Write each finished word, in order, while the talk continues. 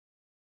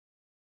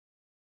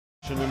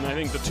mentioned, and I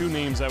think the two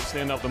names that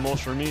stand out the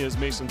most for me is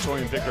Mason Toy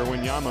and Victor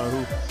Wanyama,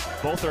 who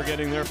both are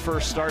getting their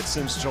first start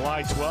since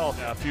July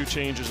 12th. A few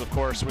changes, of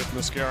course, with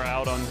Mascara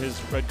out on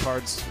his red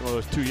cards,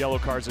 or 2 yellow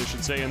cards, I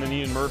should say, and then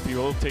Ian Murphy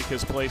will take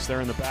his place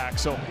there in the back.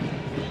 So,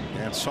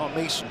 and saw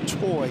Mason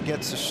Toy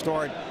gets the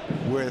start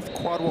with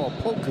Quadwell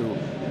Poku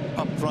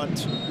up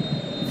front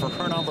for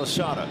Hernan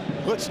Losada.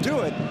 Let's do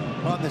it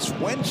on this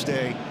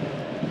Wednesday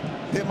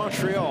in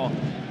Montreal.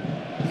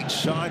 Each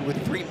side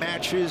with 3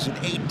 matches in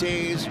 8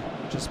 days.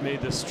 Just made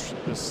this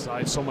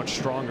side so much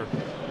stronger from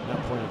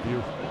that point of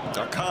view.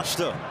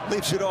 Acosta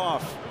leaves it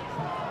off.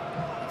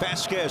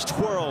 Vasquez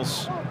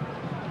twirls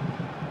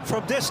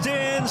from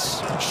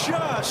distance,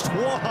 just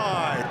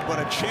wide, but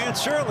a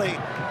chance early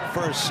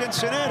for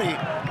Cincinnati.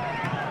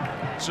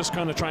 He's just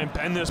going to try and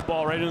bend this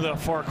ball right into the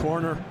far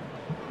corner.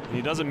 And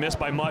he doesn't miss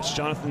by much.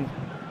 Jonathan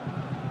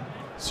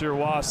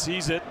Sirois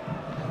sees it,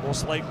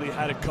 most likely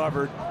had it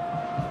covered.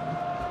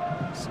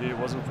 See, it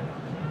wasn't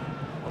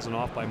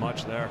off by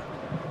much there.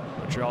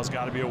 Montreal's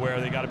got to be aware.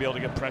 They got to be able to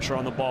get pressure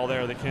on the ball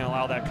there. They can't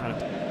allow that kind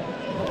of.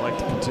 I'd like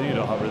to continue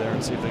to hover there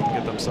and see if they can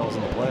get themselves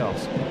in the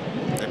playoffs.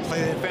 They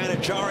play the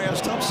advantage.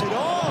 Arias dumps it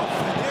off,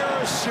 and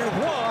there's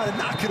Sirois to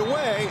knock it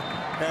away,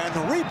 and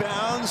the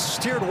rebound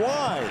steered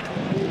wide.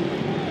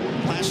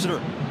 Lassiter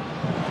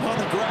on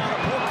the ground.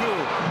 Poku.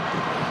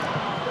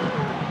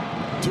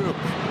 Duke,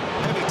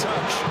 heavy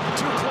touch.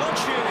 2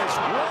 clutches.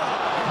 Wide.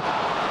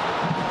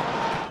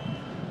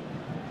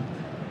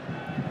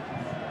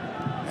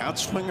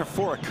 Outswinger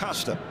for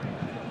Acosta.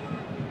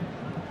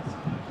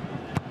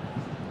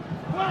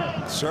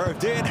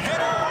 Served in,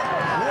 header,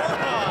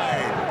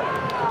 wide.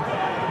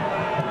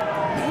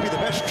 Maybe the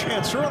best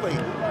chance early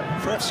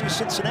for FC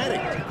Cincinnati.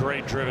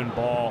 Great driven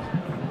ball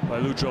by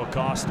Lucho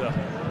Acosta,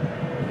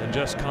 and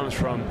just comes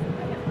from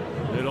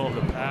middle of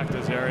the pack.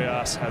 As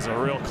Arias has a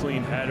real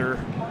clean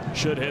header,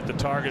 should hit the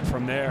target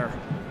from there.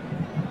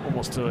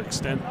 Almost to an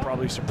extent,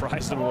 probably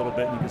surprised him a little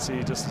bit. You can see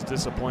he just is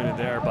disappointed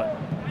there, but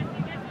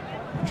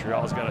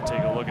Montreal's got to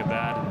take a look at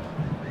that and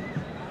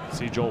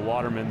see Joel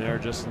Waterman there,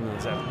 just in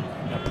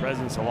that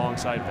presence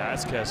alongside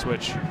Vasquez,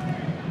 which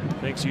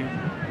makes you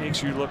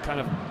look kind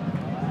of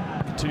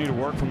continue to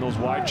work from those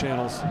wide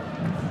channels.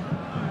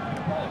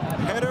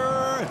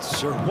 Header, and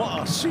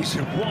Sirois sees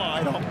it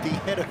wide off the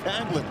head of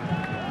Haglund.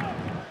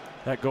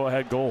 That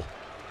go-ahead goal.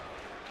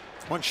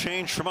 One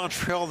change for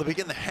Montreal to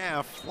begin the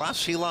half.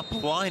 Lassi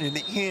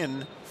Lapalainen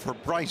in for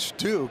Bryce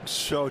Dukes.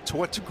 So to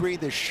what degree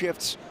this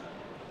shifts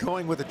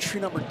going with a tree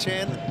number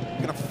 10,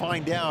 gonna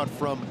find out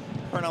from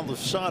Hernan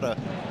Losada.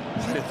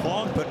 Played it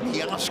long, but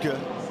Miazga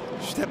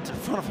stepped in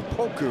front of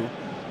Poku.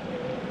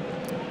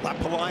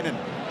 Lapalainen,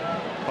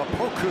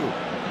 Poku.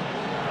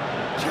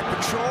 Jet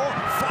patrol,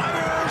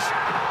 fires,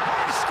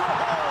 he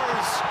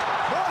scores!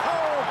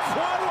 Oh,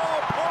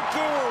 Quadwell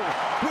Poku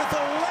with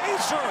a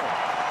laser,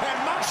 and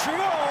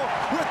Montreal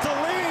with the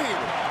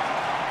lead.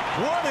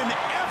 What an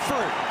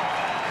effort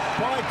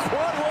by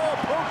Quadwell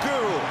Poku.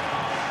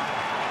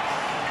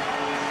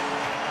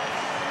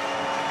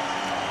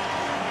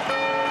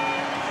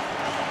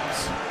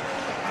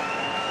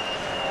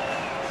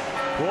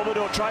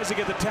 Robideau tries to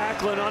get the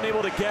tackle and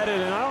unable to get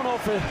it, and I don't know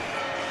if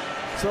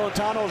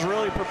Celentano's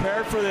really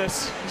prepared for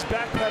this. He's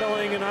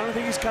backpedaling, and I don't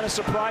think he's kind of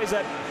surprised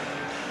that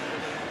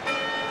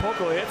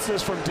Poku hits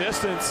this from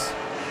distance.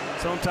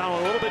 Celentano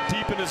a little bit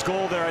deep in his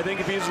goal there. I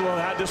think if he's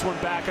had this one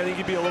back, I think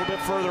he'd be a little bit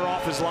further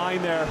off his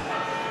line there.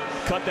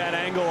 Cut that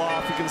angle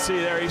off. You can see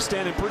there he's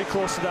standing pretty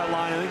close to that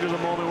line. I think there's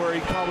a moment where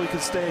he probably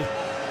could stay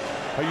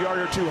a yard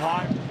or two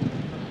high.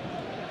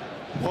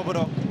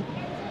 Robideau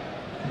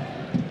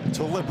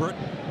deliberate.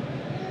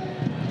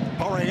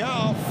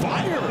 Montreal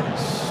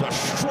fires a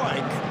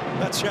strike.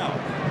 That's out.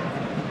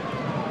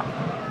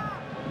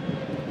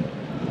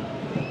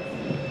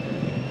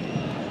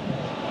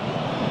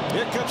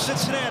 Here comes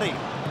Cincinnati.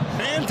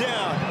 Man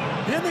down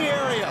in the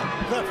area.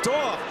 Left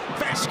off.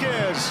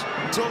 Vasquez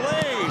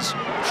delays.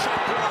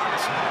 Shot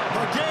blocked.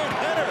 Again,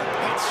 header.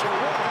 That's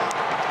Sirois.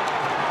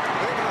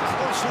 They're going to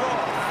close it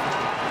off.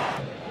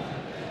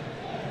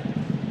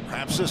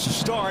 Perhaps this is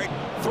start.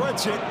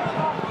 Threads it.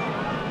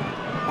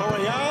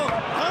 Montreal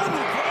on the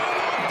ground.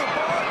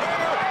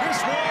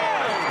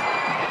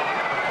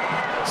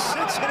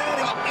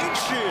 Cincinnati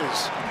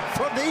inches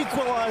from the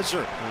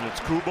equalizer. And it's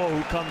Kubo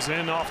who comes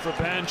in off the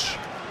bench.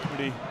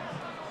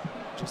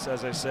 Just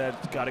as I said,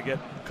 got to get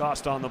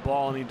Costa on the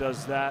ball, and he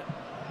does that.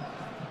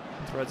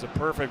 Threads a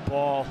perfect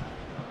ball.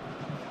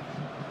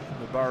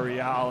 The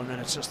Barreal, and then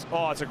it's just,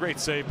 oh, it's a great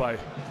save by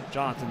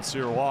Jonathan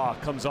Sirois.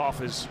 Comes off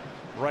his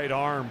right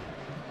arm.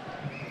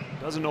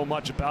 Doesn't know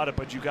much about it,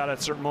 but you got to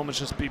at certain moments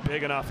just be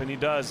big enough, and he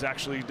does.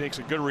 Actually makes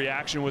a good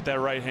reaction with that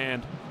right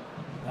hand.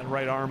 That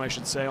right arm, I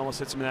should say, almost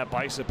hits him in that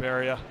bicep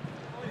area.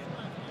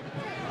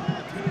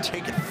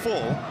 Take it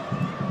full.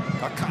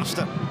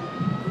 Acosta,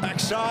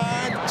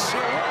 backside.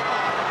 Sirois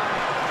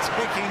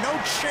taking no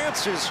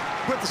chances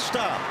with the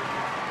stop.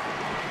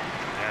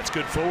 Yeah, it's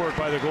good footwork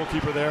by the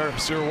goalkeeper there.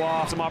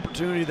 Sirois, some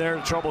opportunity there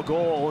to trouble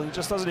goal. He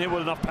just doesn't hit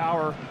with enough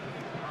power.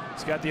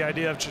 He's got the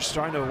idea of just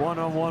trying to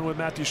one-on-one with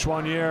Matthew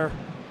Choinière.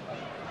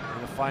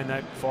 And the find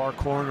that far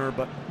corner,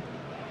 but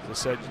as I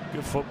said,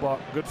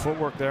 good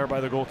footwork there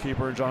by the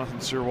goalkeeper, Jonathan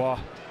Sirois.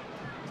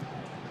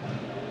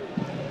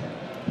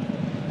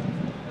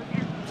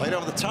 Played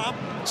over the top.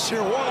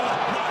 Sirois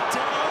knocked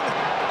down.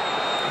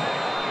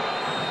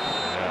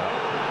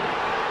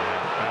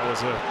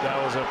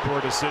 That was a poor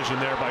decision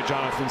there by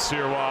Jonathan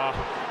Sirois.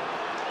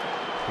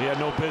 He had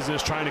no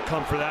business trying to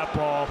come for that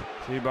ball.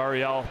 See,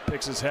 Barriel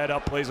picks his head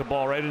up, plays the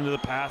ball right into the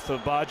path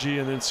of Badji,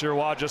 and then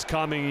Sirois just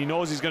coming. He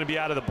knows he's going to be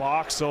out of the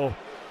box, so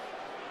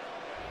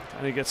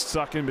kind of gets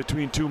stuck in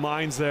between two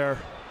minds there.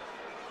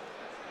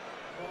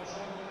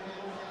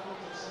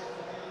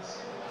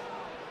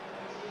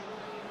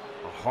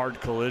 A hard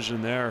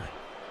collision there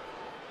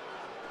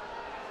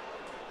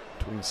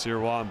between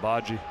Sirois and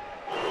Badji.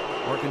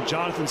 Working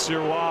Jonathan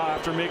Sirois,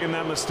 after making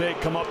that mistake,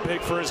 come up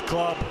big for his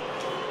club.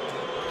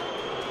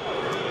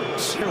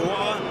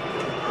 Sirois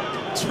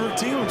to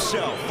redeem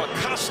himself.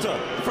 Acosta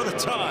for the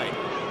tie.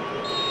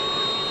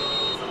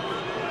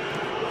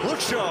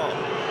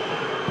 Lucho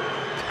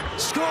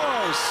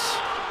scores,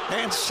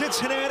 and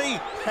Cincinnati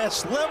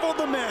has leveled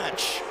the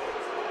match.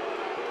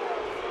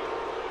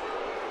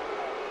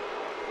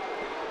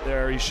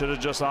 There, he should have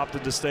just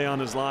opted to stay on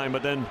his line,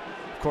 but then,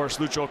 of course,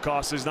 Lucho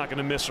Acosta is not going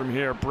to miss from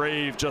here.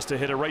 Brave just to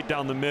hit it right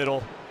down the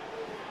middle.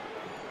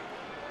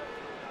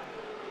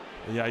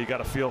 Yeah, you got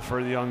to feel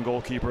for the young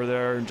goalkeeper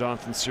there, and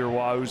Jonathan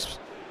Sirois, who's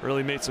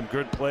really made some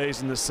good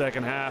plays in the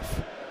second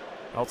half,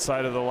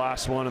 outside of the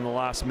last one in the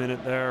last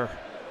minute there.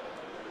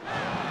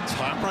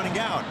 Time running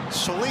out.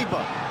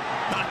 Saliba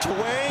knocked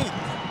away.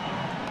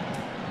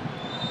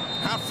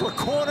 Out for a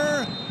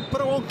corner,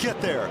 but it won't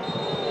get there.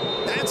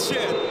 That's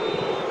it.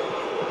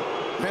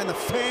 And the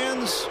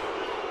fans,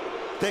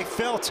 they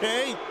felt,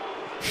 hey,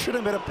 should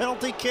have been a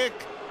penalty kick.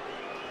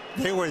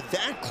 They were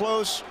that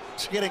close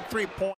to getting 3 points.